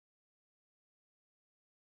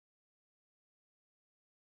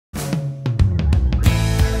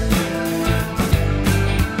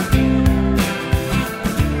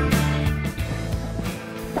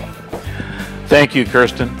Thank you,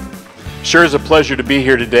 Kirsten. Sure is a pleasure to be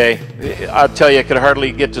here today. I'll tell you, I could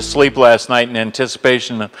hardly get to sleep last night in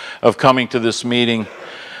anticipation of coming to this meeting.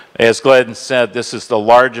 As Glenn said, this is the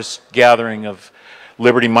largest gathering of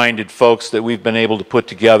liberty-minded folks that we've been able to put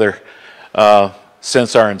together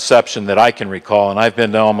since our inception that I can recall, and I've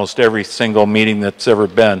been to almost every single meeting that's ever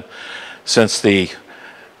been since the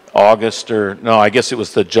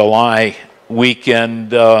the July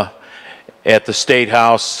weekend at the State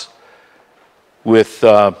House with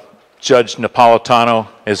Judge Napolitano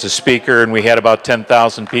as a speaker, and we had about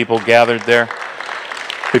 10,000 people gathered there.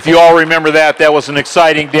 If you all remember that, that was an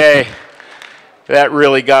exciting day. That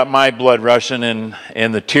really got my blood rushing and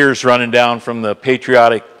the tears running down from the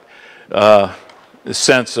patriotic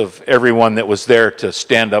sense of everyone that was there to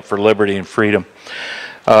stand up for liberty and freedom.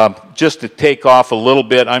 Just to take off a little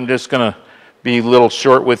bit, I'm just going to be a little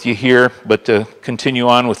short with you here, but to continue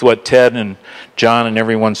on with what Ted and John and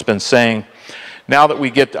everyone's been saying. Now that we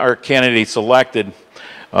get our candidates elected,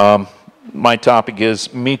 my topic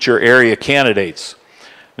is meet your area candidates.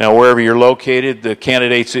 Now, wherever you're located, the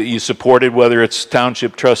candidates that you supported, whether it's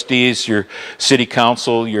township trustees, your city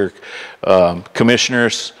council, your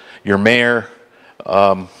commissioners, your mayor,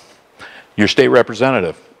 your state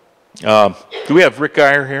representative. Do we have Rick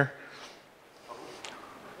Geyer here?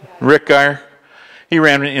 Rick Geyer. He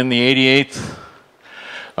ran in the 88th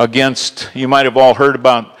against, you might have all heard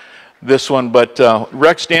about this one, but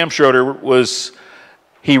Rex Damschroeder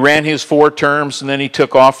he ran his 4 terms and then he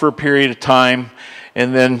took off for a period of time,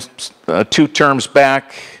 and then 2 terms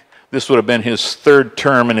back, this would have been his 3rd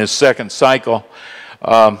term in his 2nd cycle.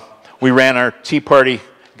 We ran our Tea Party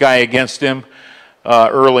guy against him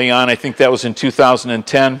early on. I think that was in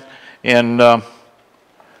 2010, and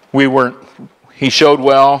he showed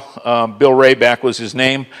well. Bill Rayback was his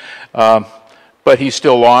name, but he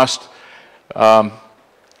still lost.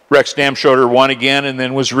 Rex Damschroeder won again and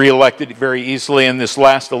then was reelected very easily in this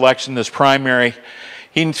last election, this primary.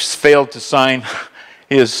 He failed to sign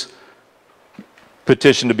his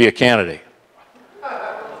petition to be a candidate.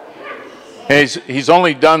 And he's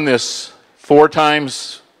only done this 4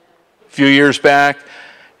 times a few years back,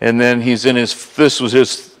 and then this was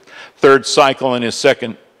his 3rd cycle in his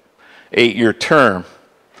 2nd 8-year term.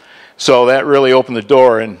 So that really opened the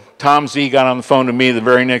door, and Tom Z got on the phone to me the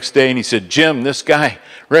very next day and he said, "Jim, this guy,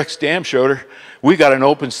 Rex Damschroeder, we got an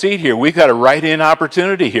open seat here. We got a write-in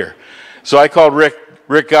opportunity here." So I called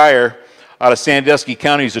Rick Geyer out of Sandusky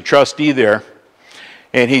County. He's a trustee there.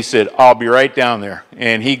 And he said, "I'll be right down there."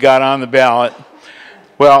 And he got on the ballot.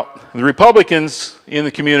 Well, the Republicans in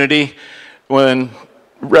the community, when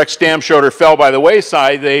Rex Damschroeder fell by the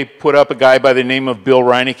wayside, they put up a guy by the name of Bill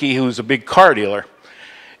Reinecke, who's a big car dealer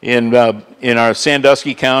in our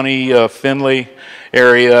Sandusky County, Findlay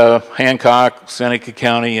area, Hancock, Seneca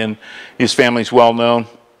County, and his family's well known.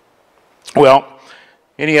 Well,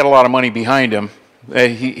 and he had a lot of money behind him.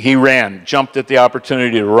 He ran, jumped at the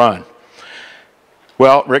opportunity to run.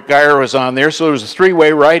 Well, Rick Geyer was on there, so there was a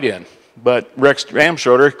 3-way write-in. But Rex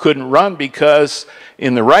Damschroeder couldn't run because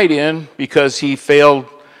he failed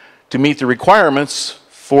to meet the requirements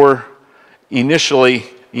for initially,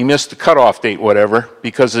 he missed the cutoff date, whatever,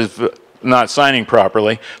 because of not signing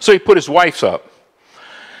properly. So he put his wife's up.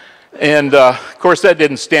 And of course that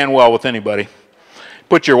didn't stand well with anybody.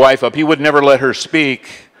 Put your wife up. He would never let her speak,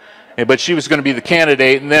 but she was going to be the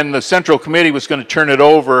candidate, and then the Central Committee was going to turn it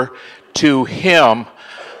over to him.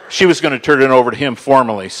 She was going to turn it over to him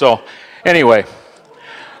formally. So anyway,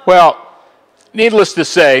 well, needless to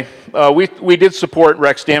say, we did support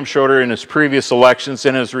Rex Damschroeder in his previous elections,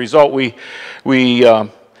 and as a result,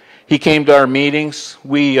 he came to our meetings.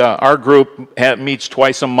 Our group meets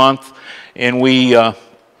twice a month, and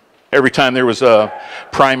every time there was a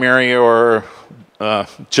primary or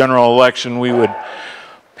general election, we would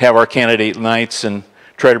have our candidate nights and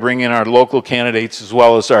try to bring in our local candidates as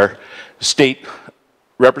well as our state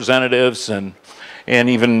representatives, and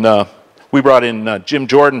even we brought in Jim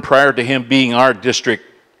Jordan prior to him being our district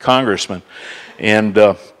congressman.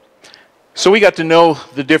 And so we got to know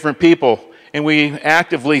the different people, and we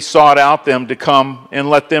actively sought out them to come and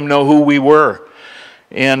let them know who we were.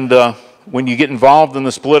 And when you get involved in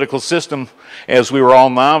this political system, as we were all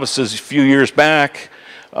novices a few years back,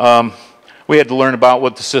 we had to learn about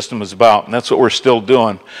what the system was about, and that's what we're still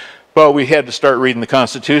doing. But we had to start reading the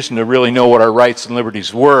Constitution to really know what our rights and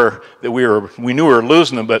liberties were, that we knew we were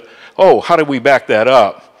losing them, but how did we back that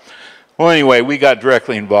up? Well, anyway, we got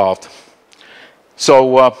directly involved.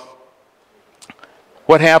 So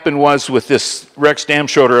what happened was, with this Rex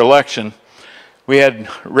Damschroeder election, we had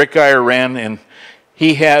Rick Geyer ran, and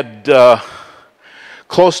he had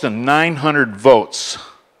close to 900 votes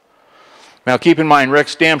Now keep in mind,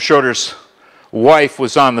 Rex Damschroeder's wife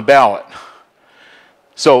was on the ballot.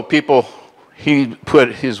 So he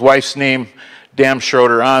put his wife's name,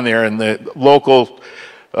 Damschroeder, on there, and the local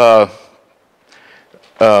Board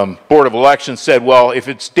of Elections said, well, if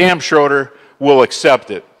it's Damschroeder, we'll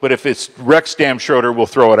accept it. But if it's Rex Damschroeder, we'll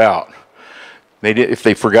throw it out. If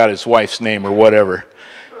they forgot his wife's name or whatever.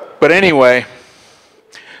 But anyway,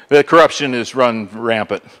 the corruption is run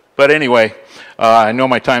rampant. But anyway, I know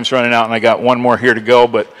my time's running out and I got one more here to go,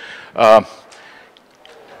 but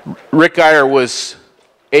Rick Geyer was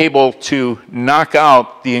able to knock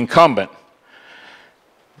out the incumbent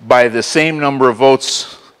by the same number of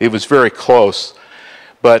votes. It was very close.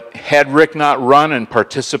 But had Rick not run and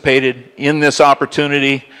participated in this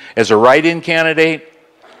opportunity as a write-in candidate,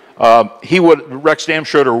 Rex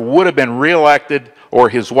Damschroeder would have been reelected, or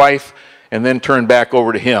his wife, and then turned back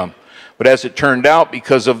over to him. But as it turned out,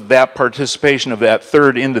 because of that participation of that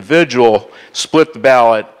third individual, split the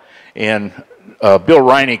ballot, and Bill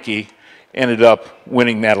Reinecke ended up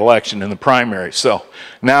winning that election in the primary. So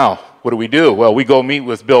now, what do? Well, we go meet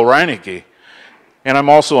with Bill Reinecke. And I'm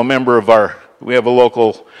also a member of we have a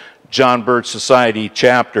local John Birch Society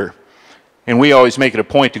chapter. And we always make it a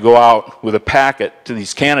point to go out with a packet to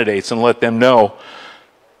these candidates and let them know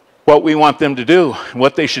what we want them to do,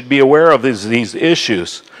 what they should be aware of these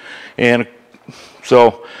issues. And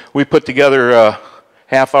so we put together a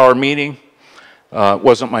half-hour meeting. It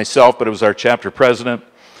wasn't myself, but it was our chapter president,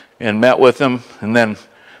 and met with him. And then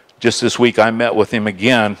just this week I met with him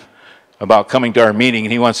again about coming to our meeting,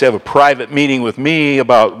 and he wants to have a private meeting with me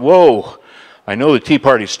about, whoa, I know the Tea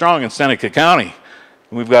Party's strong in Seneca County.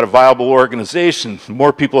 We've got a viable organization.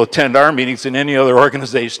 More people attend our meetings than any other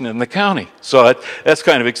organization in the county. So that's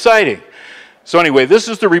kind of exciting. So anyway, this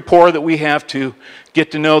is the rapport that we have to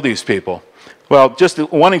get to know these people. Well, just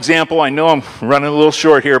one example. I know I'm running a little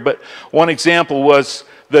short here, but one example was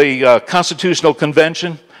the Constitutional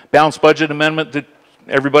Convention, Balanced Budget Amendment that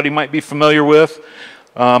everybody might be familiar with.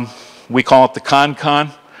 We call it the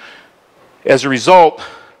Con-Con. As a result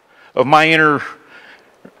of my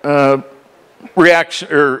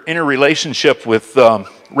interrelationship with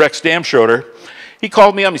Rex Damschroeder, he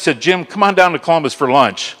called me up and he said, Jim, come on down to Columbus for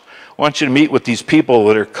lunch. I want you to meet with these people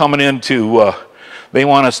that are coming into, they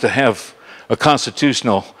want us to have a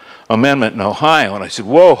constitutional amendment in Ohio. And I said,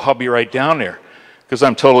 whoa, I'll be right down there, because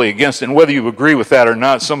I'm totally against it. And whether you agree with that or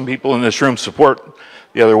not, some people in this room support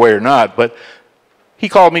the other way or not, but he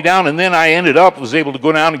called me down, and then I was able to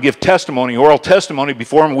go down and give testimony, oral testimony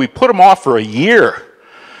before him. We put him off for a year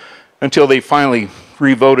until they finally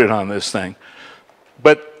re-voted on this thing.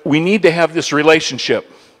 But we need to have this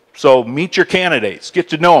relationship. So meet your candidates, get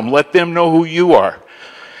to know them, let them know who you are.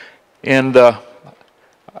 And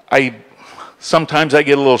sometimes I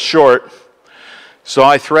get a little short, so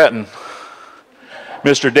I threaten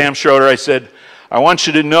Mr. Damschroeder. I said, I want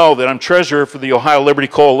you to know that I'm treasurer for the Ohio Liberty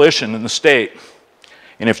Coalition in the state.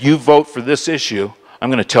 And if you vote for this issue, I'm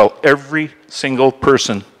going to tell every single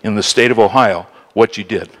person in the state of Ohio what you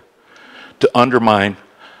did to undermine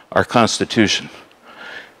our Constitution.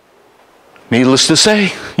 Needless to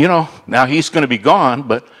say, now he's going to be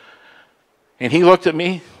gone, and he looked at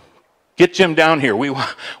me, get Jim down here. We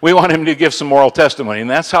want him to give some moral testimony, and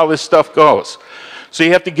that's how this stuff goes. So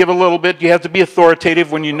you have to give a little bit. You have to be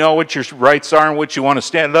authoritative when you know what your rights are and what you want to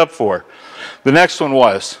stand up for. The next one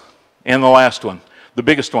was, and the last one, the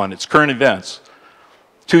biggest one, it's current events.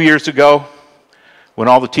 2 years ago, when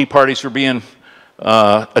all the Tea Parties were being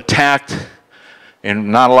attacked and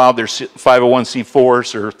not allowed their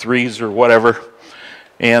 501c4s or 3s or whatever,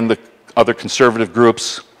 and the other conservative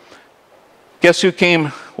groups, guess who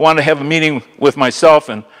wanted to have a meeting with myself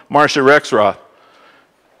and Marcia Rexroth?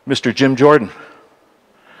 Mr. Jim Jordan.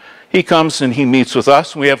 He comes and he meets with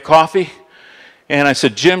us, and we have coffee. And I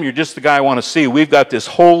said, Jim, you're just the guy I want to see. We've got this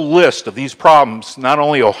whole list of these problems, not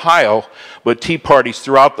only Ohio, but Tea Parties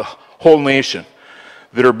throughout the whole nation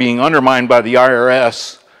that are being undermined by the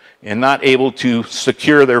IRS and not able to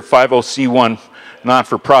secure their 50C1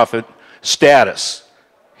 not-for-profit status.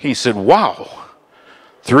 He said, wow.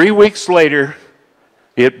 3 weeks later,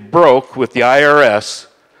 it broke with the IRS,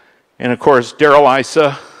 and of course, Darrell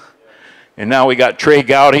Issa, and now we got Trey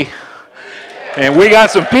Gowdy, and we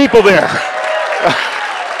got some people there.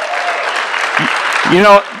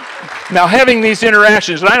 Now having these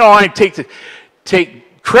interactions, and I don't want to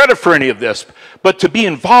take credit for any of this, but to be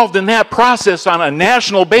involved in that process on a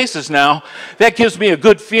national basis now, that gives me a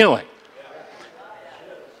good feeling.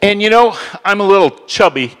 And I'm a little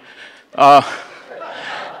chubby. And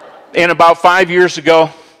about 5 years ago,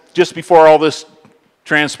 just before all this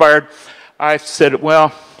transpired, I said,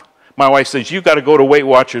 well, My wife says, "You've got to go to Weight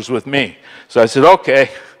Watchers with me." So I said, "Okay."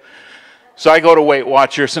 So I go to Weight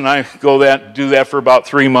Watchers, and I do that for about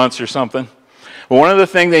 3 months or something. But one of the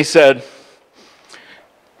things they said,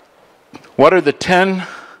 what are the 10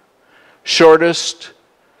 shortest,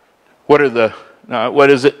 what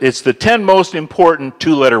is it? It's the 10 most important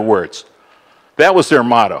 2-letter words. That was their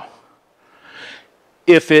motto.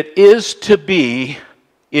 If it is to be,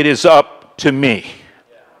 it is up to me.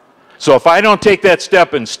 So if I don't take that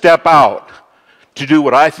step and step out to do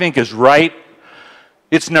what I think is right,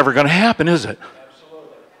 it's never going to happen, is it?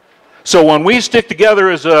 Absolutely. So when we stick together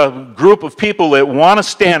as a group of people that want to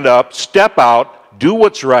stand up, step out, do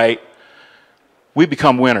what's right, we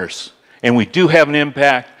become winners. And we do have an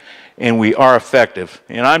impact, and we are effective.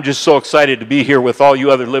 And I'm just so excited to be here with all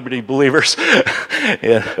you other Liberty believers.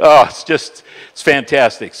 It's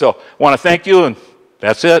fantastic. So I want to thank you, and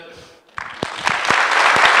that's it.